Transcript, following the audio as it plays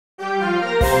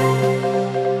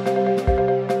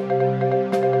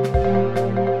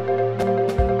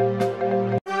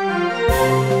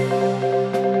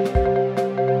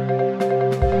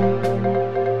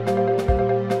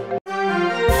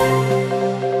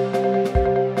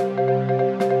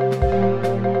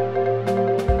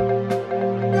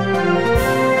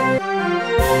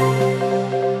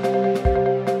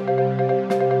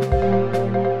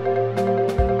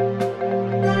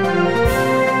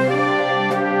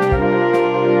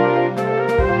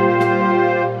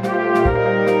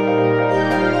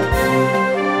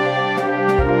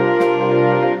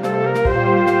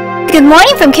Good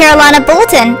morning from Carolina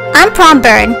Bulletin. I'm Prom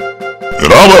Bird.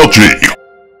 And I'm LG.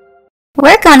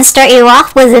 We're going to start you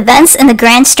off with events in the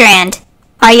Grand Strand.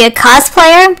 Are you a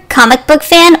cosplayer, comic book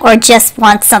fan, or just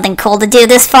want something cool to do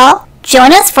this fall?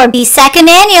 Join us for the second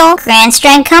annual Grand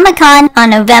Strand Comic Con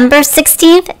on November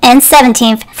 16th and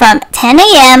 17th from 10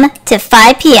 a.m. to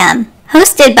 5 p.m.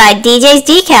 Hosted by DJ's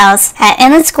Decals at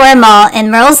Inland Square Mall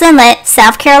in Murrells Inlet,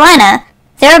 South Carolina.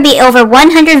 There will be over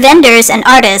 100 vendors and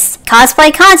artists,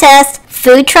 cosplay contests,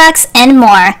 food trucks, and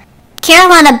more.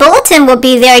 Carolina Bulletin will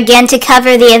be there again to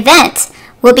cover the event.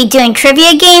 We'll be doing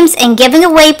trivia games and giving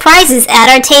away prizes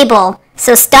at our table.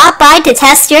 So stop by to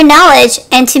test your knowledge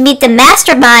and to meet the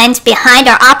masterminds behind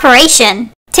our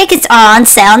operation. Tickets are on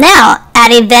sale now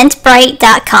at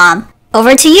eventbrite.com.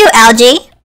 Over to you, Algie.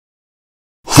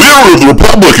 Theater of the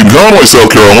Republic in Conway,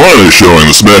 South Carolina is showing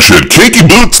the smash hit Cakey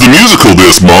Boots the Musical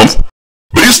this month.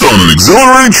 Based on an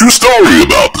exhilarating true story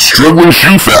about the struggling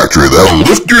shoe factory that'll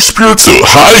lift your spirits to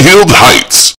high-heeled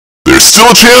heights. There's still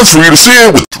a chance for you to see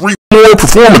it with 3 more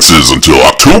performances until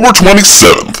October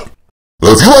 27th.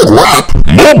 Now, if you like rap,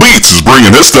 Mo Beats is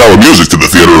bringing his style of music to the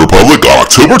Theater of the Republic on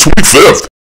October 25th.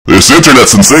 This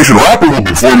internet sensation rapper will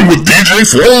be performing with DJ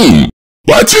Flame.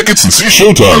 Buy tickets and see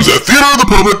showtimes at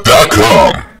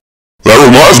theaterofthepublic.com. That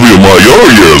reminds me of my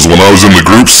younger years when I was in the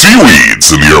group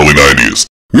Seaweeds in the early 90s.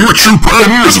 We were true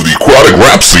pioneers of the aquatic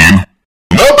rap scene.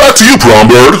 Now back to you, Prom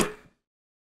Bird.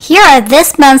 Here are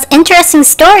this month's interesting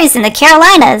stories in the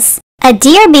Carolinas. A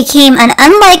deer became an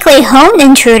unlikely home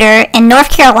intruder in North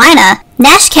Carolina.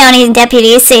 Nash County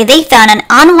deputies say they found an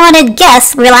unwanted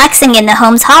guest relaxing in the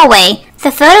home's hallway. The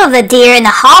photo of the deer in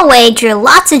the hallway drew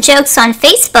lots of jokes on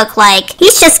Facebook like,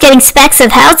 "He's just getting specks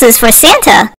of houses for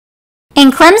Santa." In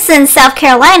Clemson, South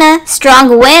Carolina,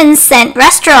 strong winds sent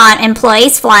restaurant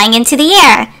employees flying into the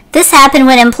air. This happened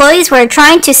when employees were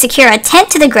trying to secure a tent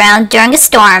to the ground during a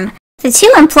storm. The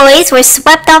 2 employees were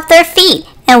swept off their feet,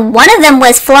 and one of them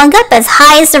was flung up as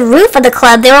high as the roof of the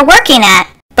club they were working at.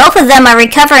 Both of them are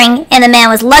recovering, and the man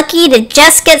was lucky to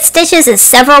just get stitches and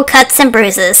several cuts and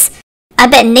bruises. I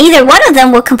bet neither one of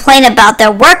them will complain about their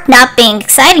work not being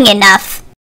exciting enough.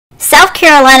 South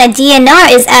Carolina DNR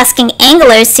is asking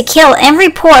anglers to kill and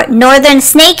report northern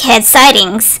snakehead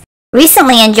sightings.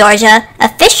 Recently in Georgia, a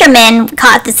fisherman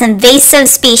caught this invasive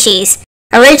species.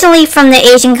 Originally from the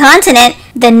Asian continent,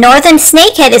 the northern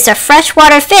snakehead is a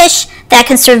freshwater fish that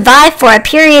can survive for a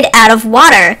period out of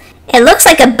water. It looks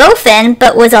like a bowfin,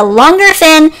 but with a longer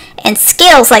fin and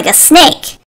scales like a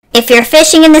snake. If you're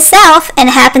fishing in the south and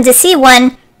happen to see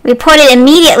one, report it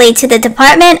immediately to the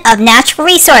Department of Natural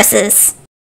Resources.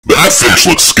 That fish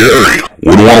looks scary.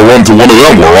 Wouldn't want to run to one of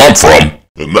them where I'm from.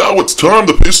 And now it's time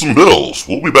to pay some bills.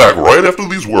 We'll be back right after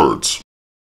these words.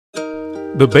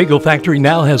 The Bagel Factory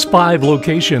now has 5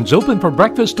 locations open for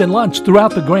breakfast and lunch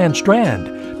throughout the Grand Strand.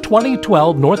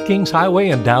 2012 North Kings Highway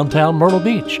in downtown Myrtle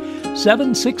Beach.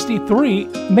 763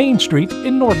 Main Street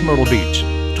in North Myrtle Beach.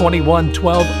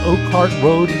 2112 Oak Heart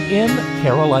Road in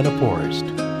Carolina Forest.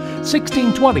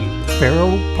 1620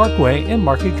 Farrell Parkway in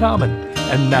Market Common.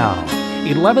 And now,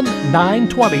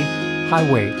 11920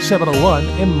 Highway 701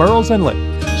 in Murrells Inlet.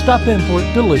 Stop in for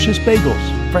delicious bagels,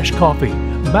 fresh coffee,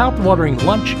 mouth-watering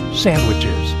lunch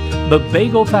sandwiches. The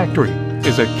Bagel Factory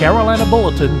is a Carolina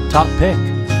Bulletin top pick.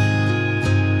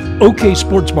 OK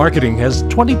Sports Marketing has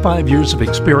 25 years of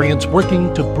experience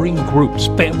working to bring groups,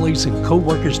 families, and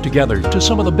co-workers together to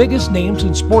some of the biggest names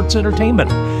in sports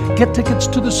entertainment. Get tickets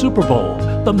to the Super Bowl,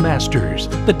 the Masters,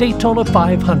 the Daytona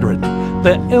 500,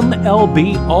 the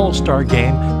MLB All-Star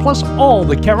Game, plus all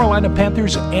the Carolina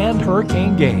Panthers and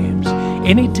Hurricane games.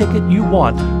 Any ticket you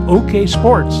want, OK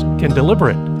Sports can deliver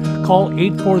it. Call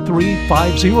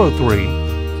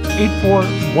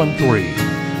 843-503-8413.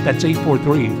 That's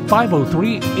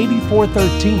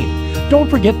 843-503-8413. Don't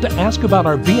forget to ask about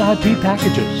our VIP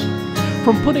packages.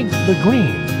 From putting the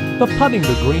green, the putting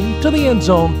the green, to the end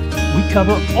zone, we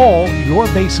cover all your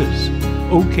bases.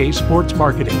 OK Sports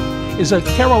Marketing is a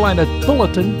Carolina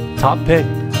Bulletin top pick.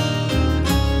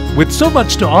 With so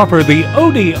much to offer, the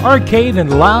OD Arcade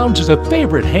and Lounge is a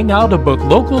favorite hangout of both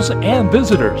locals and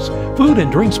visitors. Food and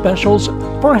drink specials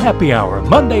for happy hour,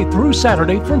 Monday through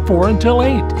Saturday from 4 until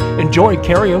 8. Enjoy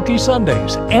karaoke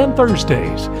Sundays and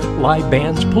Thursdays. Live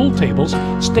bands, pool tables,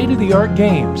 state-of-the-art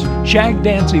games, shag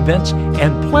dance events,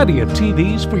 and plenty of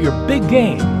TVs for your big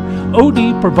game.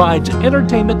 OD provides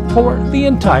entertainment for the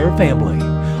entire family.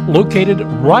 Located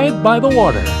right by the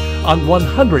water on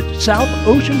 100 South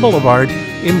Ocean Boulevard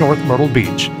in North Myrtle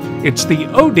Beach. It's the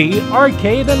OD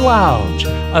Arcade and Lounge,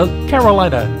 a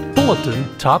Carolina Bulletin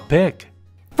top pick.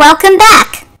 Welcome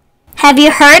back! Have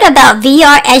you heard about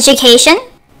VR education?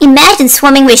 Imagine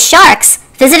swimming with sharks,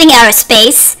 visiting outer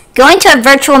space, going to a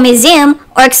virtual museum,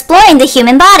 or exploring the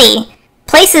human body.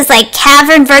 Places like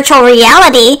Cavern Virtual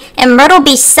Reality in Myrtle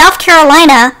Beach, South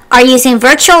Carolina are using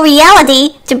virtual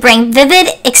reality to bring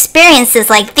vivid experiences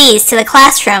like these to the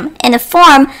classroom in the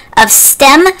form of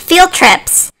STEM field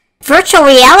trips. Virtual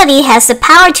reality has the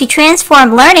power to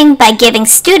transform learning by giving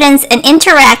students an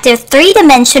interactive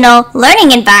three-dimensional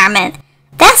learning environment.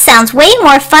 That sounds way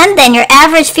more fun than your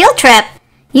average field trip.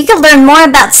 You can learn more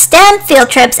about STEM field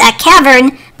trips at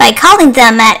Cavern by calling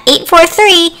them at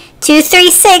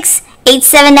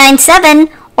 843-236-8797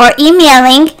 or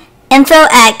emailing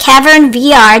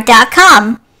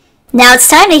info@cavernvr.com. Now it's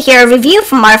time to hear a review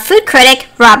from our food critic,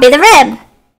 Robbie the Rib.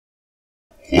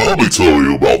 Let me tell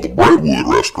you about the Brentwood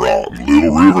restaurant in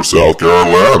Little River, South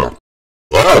Carolina.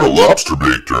 I had a lobster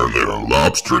bake during their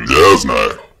Lobster and Jazz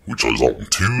Night, which was on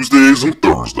Tuesdays and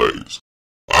Thursdays.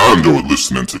 I enjoyed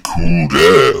listening to cool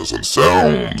jazz and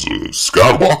sounds of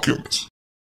Scott Watkins.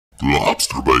 The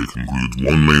lobster bake includes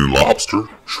one main lobster,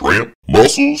 shrimp,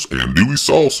 mussels, andouille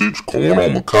sausage, corn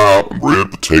on the cob, and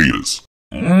red potatoes.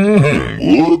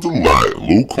 What a delight,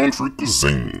 low country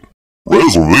cuisine.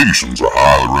 Reservations are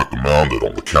highly recommended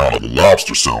on account of the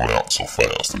lobster selling out so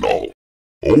fast and all.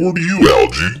 Over to you,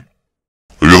 Algie.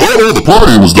 If you thought all the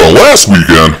partying was done last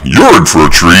weekend, you're in for a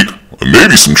treat, and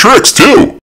maybe some tricks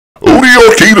too. OD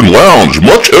Arcade and Lounge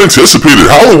much anticipated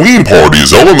Halloween party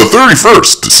is held on the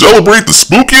 31st to celebrate the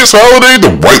spookiest holiday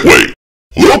the right way.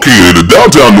 Located in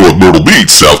downtown North Myrtle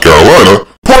Beach, South Carolina,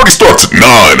 party starts at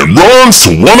 9 and runs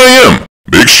to 1 a.m.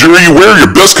 Make sure you wear your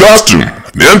best costume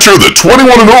and enter the 21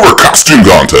 and over costume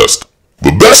contest.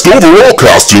 The best overall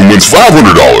costume wins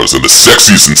 $500 and the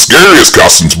sexiest and scariest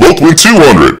costumes both win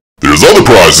 $200. There's other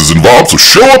prizes involved, so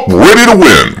show up ready to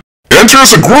win. Enter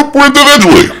as a group or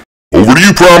individually. Over to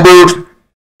you, Prom Bird.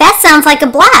 That sounds like a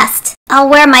blast. I'll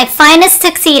wear my finest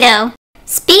tuxedo.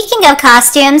 Speaking of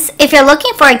costumes, if you're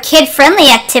looking for a kid-friendly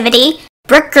activity,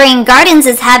 Brook Green Gardens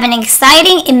is having an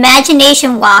exciting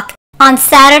imagination walk on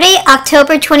Saturday,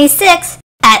 October 26th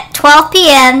at 12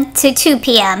 p.m. to 2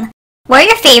 p.m. Wear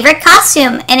your favorite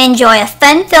costume and enjoy a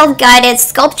fun-filled guided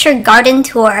sculpture garden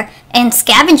tour and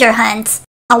scavenger hunts.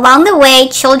 Along the way,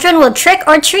 children will trick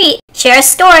or treat, share a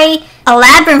story, a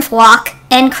labyrinth walk,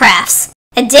 and crafts.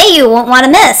 A day you won't want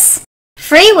to miss.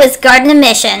 Free with garden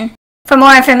admission. For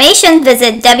more information,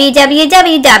 visit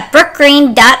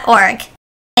www.brookgreen.org.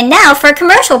 And now for a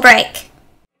commercial break.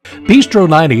 Bistro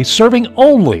 90 serving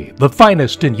only the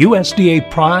finest in USDA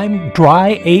prime,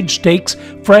 dry, aged steaks,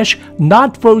 fresh,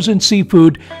 not frozen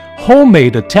seafood,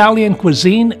 homemade Italian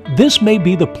cuisine. This may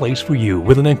be the place for you.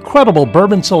 With an incredible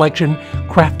bourbon selection,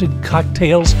 crafted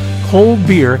cocktails, cold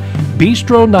beer,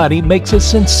 Bistro 90 makes a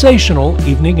sensational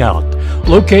evening out.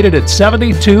 Located at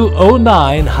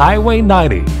 7209 Highway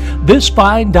 90, this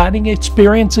fine dining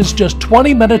experience is just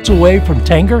 20 minutes away from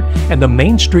Tanger and the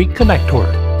Main Street connector.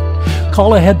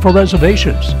 Call ahead for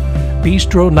reservations.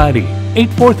 Bistro 90,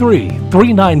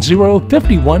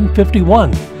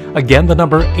 843-390-5151. Again, the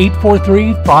number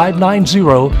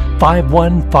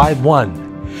 843-590-5151.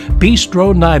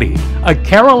 Bistro 90, a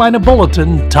Carolina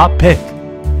Bulletin top pick.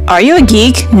 Are you a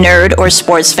geek, nerd, or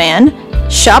sports fan?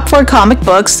 Shop for comic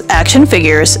books, action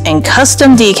figures, and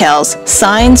custom decals,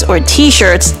 signs, or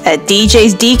t-shirts at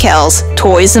DJ's Decals,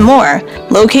 Toys, and More,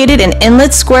 located in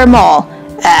Inlet Square Mall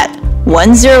at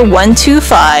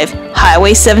 10125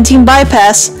 Highway 17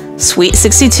 Bypass, Suite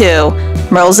 62,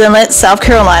 Murrells Inlet, South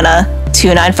Carolina,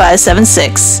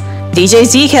 29576.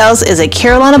 DJ's Decals is a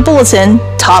Carolina Bulletin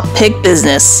top pick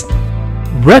business.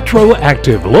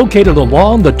 Retroactive, located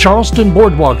along the Charleston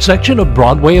Boardwalk section of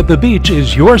Broadway at the Beach,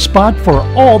 is your spot for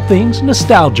all things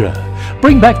nostalgia.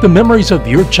 Bring back the memories of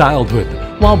your childhood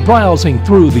while browsing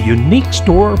through the unique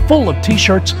store full of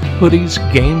t-shirts, hoodies,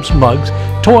 games, mugs,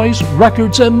 toys,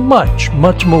 records, and much,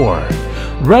 much more.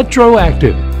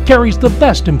 Retroactive carries the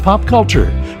best in pop culture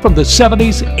from the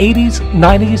 70s, 80s,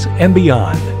 90s, and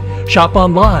beyond. Shop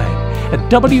online at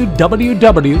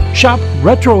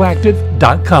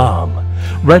www.shopretroactive.com.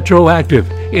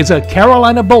 Retroactive is a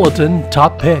Carolina Bulletin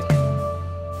top pick.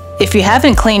 If you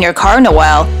haven't cleaned your car in a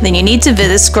while, then you need to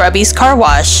visit Scrubby's Car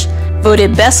Wash.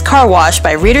 Voted Best Car Wash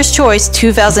by Reader's Choice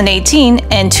 2018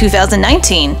 and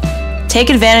 2019.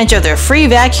 Take advantage of their free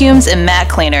vacuums and mat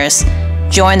cleaners.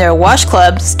 Join their wash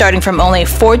club starting from only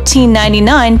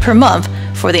 $14.99 per month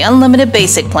for the unlimited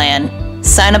basic plan.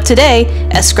 Sign up today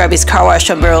at Scrubby's Car Wash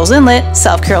of Murrells Inlet,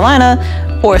 South Carolina,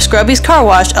 or Scrubby's Car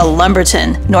Wash of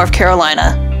Lumberton, North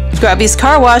Carolina. Scrubby's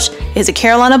Car Wash is a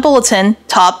Carolina Bulletin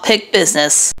top pick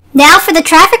business. Now for the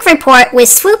traffic report with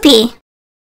Swoopy.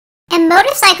 A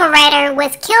motorcycle rider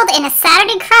was killed in a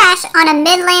Saturday crash on a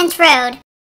Midlands road.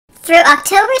 Through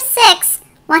October 6,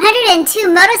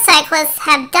 102 motorcyclists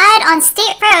have died on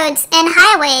state roads and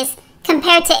highways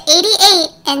compared to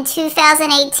 88 in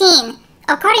 2018,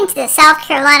 according to the South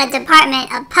Carolina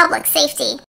Department of Public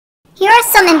Safety. Here are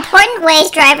some important ways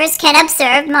drivers can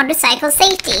observe motorcycle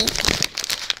safety.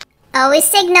 Always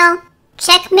signal,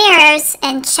 check mirrors,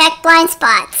 and check blind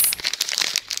spots.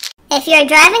 If you're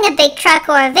driving a big truck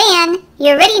or a van,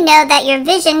 you already know that your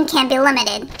vision can be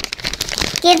limited.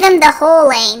 Give them the whole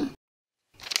lane.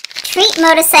 Treat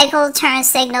motorcycle turn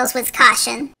signals with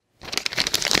caution.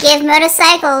 Give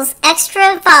motorcycles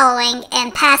extra following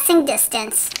and passing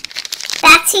distance.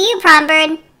 Back to you,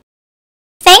 Prombird.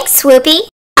 Thanks, Swoopy.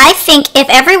 I think if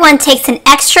everyone takes an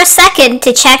extra second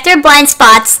to check their blind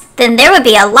spots, then there would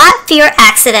be a lot fewer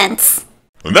accidents.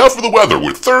 And now for the weather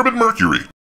with Therman Mercury.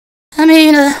 I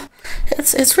mean,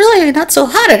 it's really not so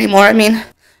hot anymore. I mean,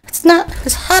 it's not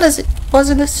as hot as it was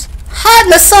in this hot in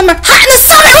the summer. Hot in the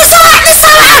summer! It was so hot in the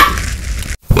summer!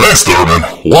 Thanks, Therman.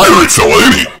 Why right, fella,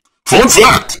 ain't he? Fun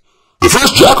fact, the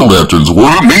first jack-o'-lanterns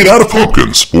weren't made out of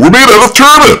pumpkins, but were made out of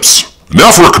turnips.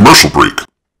 Now for a commercial break.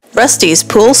 Rusty's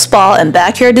Pool, Spa, and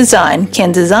Backyard Design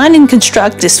can design and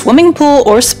construct the swimming pool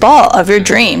or spa of your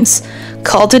dreams.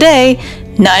 Call today,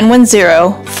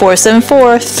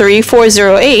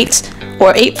 910-474-3408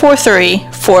 or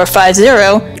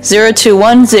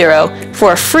 843-450-0210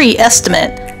 for a free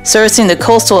estimate, servicing the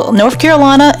coastal North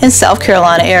Carolina and South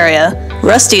Carolina area.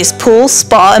 Rusty's Pool,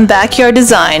 Spa, and Backyard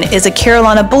Design is a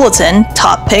Carolina Bulletin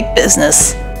top pick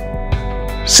business.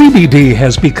 CBD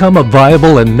has become a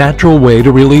viable and natural way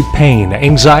to relieve pain,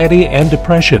 anxiety, and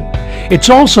depression.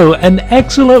 It's also an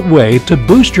excellent way to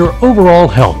boost your overall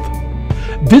health.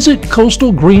 Visit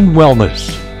Coastal Green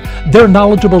Wellness. Their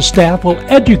knowledgeable staff will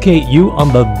educate you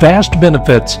on the vast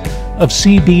benefits of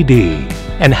CBD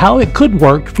and how it could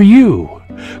work for you.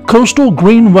 Coastal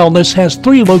Green Wellness has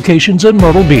 3 locations in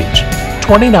Myrtle Beach: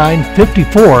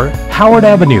 2954 Howard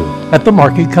Avenue at the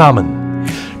Market Common,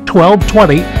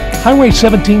 1220 Highway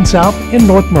 17 South in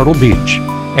North Myrtle Beach,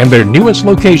 and their newest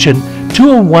location,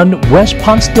 201 West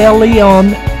Ponce de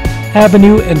Leon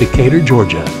Avenue in Decatur,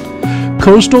 Georgia.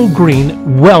 Coastal Green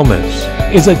Wellness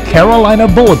is a Carolina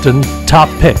Bulletin top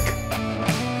pick.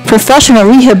 Professional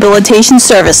Rehabilitation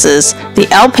Services, the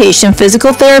outpatient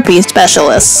physical therapy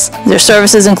specialists. Their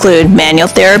services include manual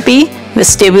therapy,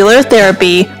 vestibular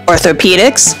therapy,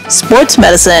 orthopedics, sports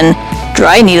medicine,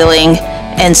 dry needling,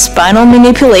 and spinal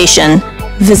manipulation.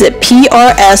 Visit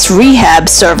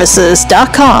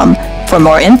prsrehabservices.com for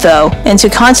more info and to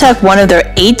contact one of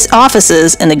their 8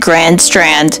 offices in the Grand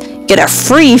Strand. Get a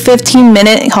free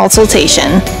 15-minute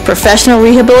consultation. Professional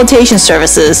Rehabilitation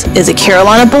Services is a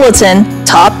Carolina Bulletin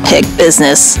top pick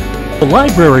business. The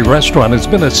Library Restaurant has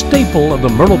been a staple of the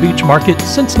Myrtle Beach market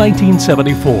since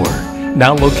 1974.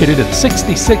 Now located at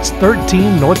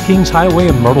 6613 North Kings Highway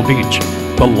in Myrtle Beach,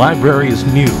 the library is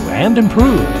new and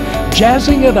improved,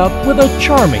 jazzing it up with a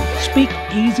charming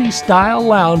speakeasy style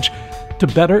lounge to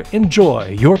better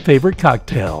enjoy your favorite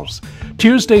cocktails.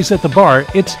 Tuesdays at the bar,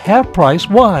 it's half-price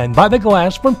wine by the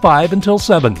glass from 5 until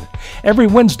 7. Every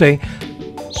Wednesday,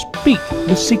 speak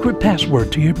the secret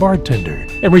password to your bartender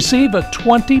and receive a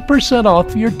 20%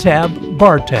 off your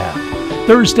bar tab.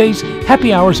 Thursdays,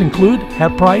 happy hours include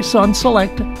half-price on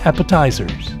select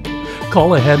appetizers.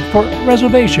 Call ahead for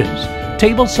reservations.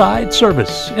 Tableside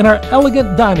service in our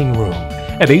elegant dining room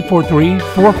at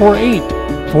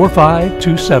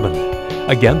 843-448-4527.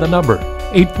 Again, the number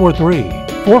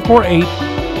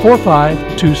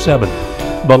 843-448-4527.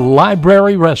 The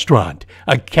Library Restaurant,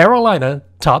 a Carolina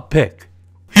top pick.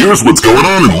 Here's what's going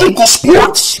on in local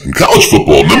sports. In college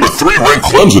football, number 3 ranked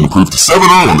Clemson improved to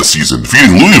 7-0 in the season,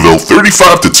 defeating Louisville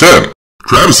 35-10.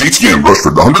 Travis Etienne rushed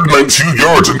for 192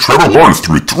 yards and Trevor Lawrence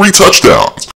threw 3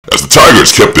 touchdowns, as the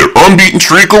Tigers kept their unbeaten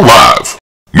streak alive.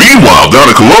 Meanwhile, down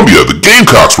in Columbia, the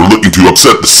Gamecocks were looking to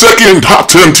upset the second top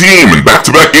 10 team in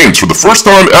back-to-back games for the first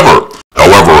time ever.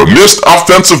 However, a missed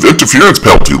offensive interference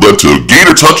penalty led to a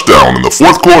Gator touchdown in the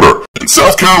 4th quarter, and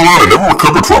South Carolina never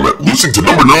recovered from it, losing to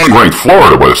number 9 ranked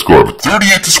Florida by a score of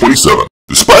 38-27.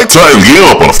 Despite tying the game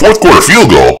up on a 4th quarter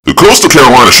field goal, the Coastal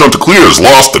Carolina Chanticleers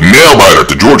lost a nail-biter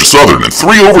to Georgia Southern in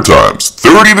 3 overtimes,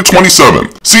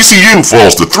 30-27. CCU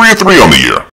falls to 3-3 on the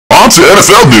year. On to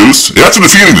NFL news. After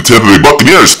defeating the Tampa Bay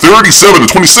Buccaneers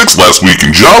 37-26 last week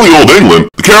in jolly old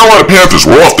England, the Carolina Panthers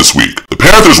were off this week. The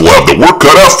Panthers will have the work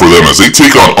cut out for them as they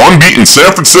take on unbeaten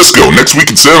San Francisco next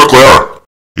week in Santa Clara.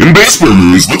 In baseball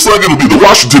news, looks like it'll be the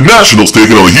Washington Nationals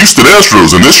taking on the Houston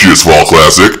Astros in this year's Fall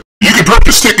Classic. You can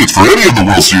purchase tickets for any of the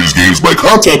World Series games by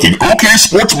contacting OK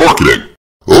Sports Marketing.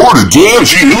 Over to Dan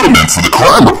G. Noodleman for the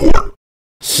Crime Report.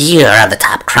 Here are the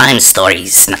top crime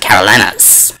stories in the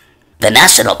Carolinas. The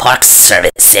National Park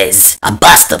Service says a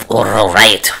bust of Oral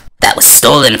Wright that was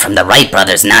stolen from the Wright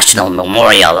Brothers National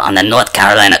Memorial on the North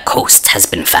Carolina coast has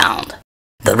been found.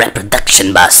 The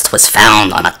reproduction bust was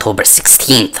found on October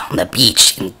 16th on the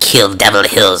beach in Kill Devil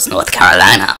Hills, North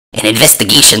Carolina. An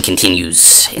investigation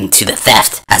continues into the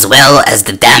theft as well as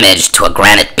the damage to a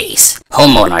granite base.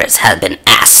 Homeowners have been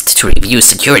asked to review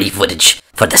security footage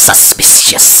for the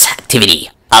suspicious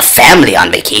activity. A family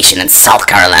on vacation in South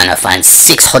Carolina finds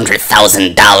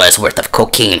 $600,000 worth of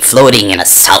cocaine floating in a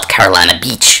South Carolina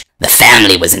beach. The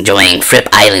family was enjoying Fripp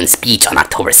Island's beach on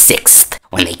October 6th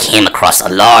when they came across a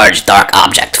large dark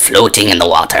object floating in the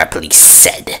water, police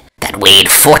said, that weighed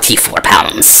 44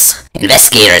 pounds.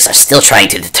 Investigators are still trying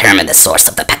to determine the source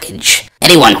of the package.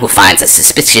 Anyone who finds a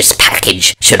suspicious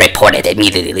package should report it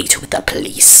immediately to the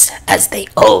police, as they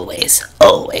always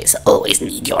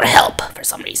need your help for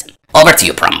some reason. Over to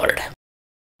you, Prumbird.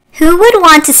 Who would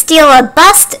want to steal a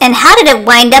bust, and how did it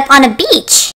wind up on a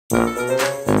beach?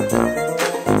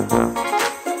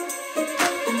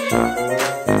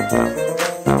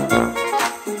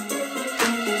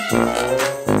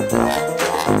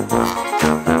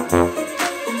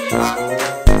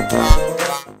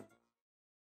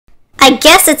 I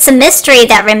guess it's a mystery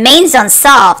that remains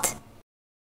unsolved.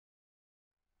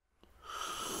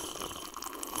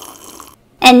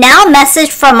 And now a message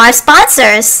from our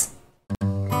sponsors.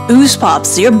 Booze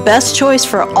Pops, your best choice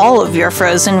for all of your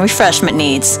frozen refreshment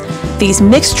needs. These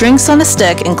mixed drinks on a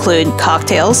stick include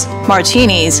cocktails,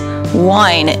 martinis,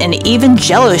 wine, and even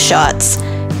Jello shots.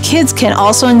 Kids can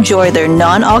also enjoy their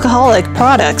non-alcoholic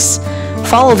products.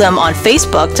 Follow them on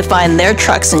Facebook to find their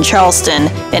trucks in Charleston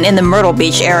and in the Myrtle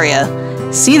Beach area.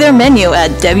 See their menu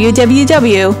at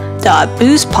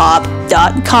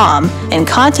www.boozepop.com and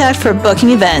contact for booking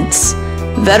events.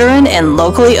 Veteran and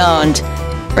locally owned,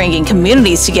 bringing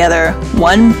communities together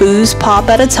one booze pop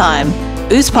at a time.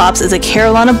 Booze Pops is a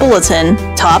Carolina Bulletin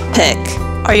top pick.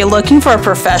 Are you looking for a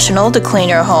professional to clean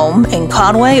your home in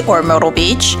Conway or Myrtle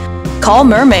Beach? Call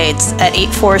Mermaids at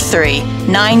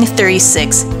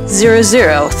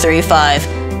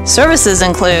 843-936-0035. Services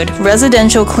include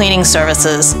residential cleaning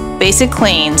services, basic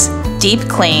cleans, deep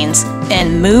cleans,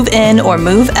 and move-in or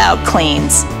move-out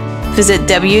cleans. Visit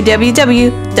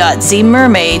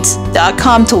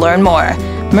www.zmermaids.com to learn more.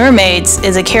 Mermaids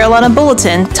is a Carolina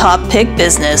Bulletin top pick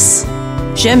business.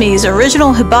 Jimmy's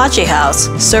Original Hibachi House,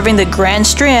 serving the Grand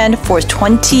Strand for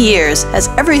 20 years, has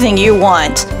everything you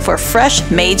want for fresh,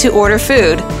 made-to-order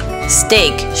food.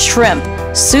 Steak, shrimp,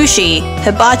 sushi,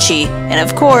 hibachi, and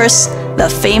of course, the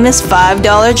famous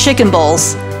 $5 chicken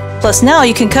bowls. Plus now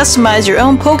you can customize your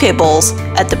own poke bowls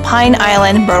at the Pine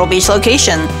Island Myrtle Beach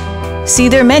location. See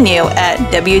their menu at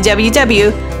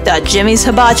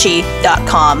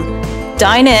www.jimmyshibachi.com.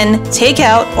 Dine in, take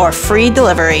out, or free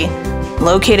delivery.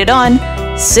 Located on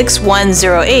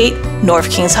 6108 North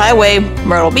Kings Highway,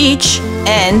 Myrtle Beach,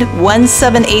 and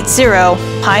 1780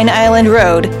 Pine Island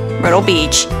Road, Myrtle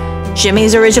Beach.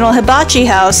 Jimmy's Original Hibachi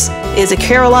House is a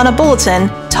Carolina Bulletin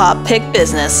top pick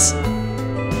business.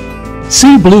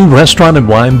 Sea Blue Restaurant and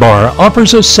Wine Bar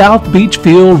offers a South Beach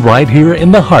feel right here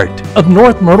in the heart of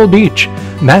North Myrtle Beach.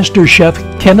 Master Chef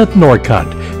Kenneth Norcott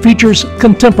features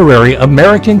contemporary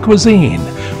American cuisine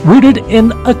rooted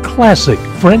in a classic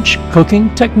French cooking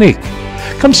technique.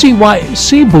 Come see why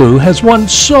Sea Blue has won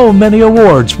so many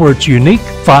awards for its unique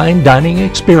fine dining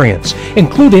experience,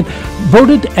 including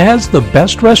voted as the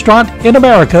best restaurant in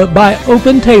America by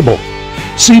Open Table.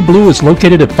 Sea Blue is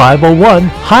located at 501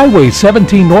 Highway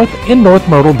 17 North in North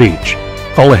Myrtle Beach.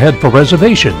 Call ahead for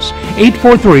reservations,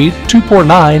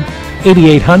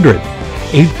 843-249-8800,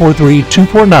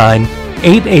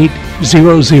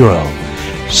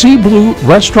 843-249-8800. Sea Blue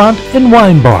Restaurant and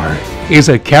Wine Bar is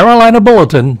a Carolina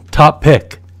Bulletin top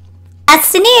pick.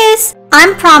 That's the news.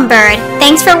 I'm Prumbird.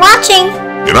 Thanks for watching.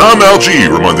 And I'm Al G,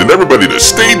 reminding everybody to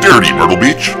stay dirty, Myrtle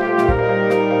Beach.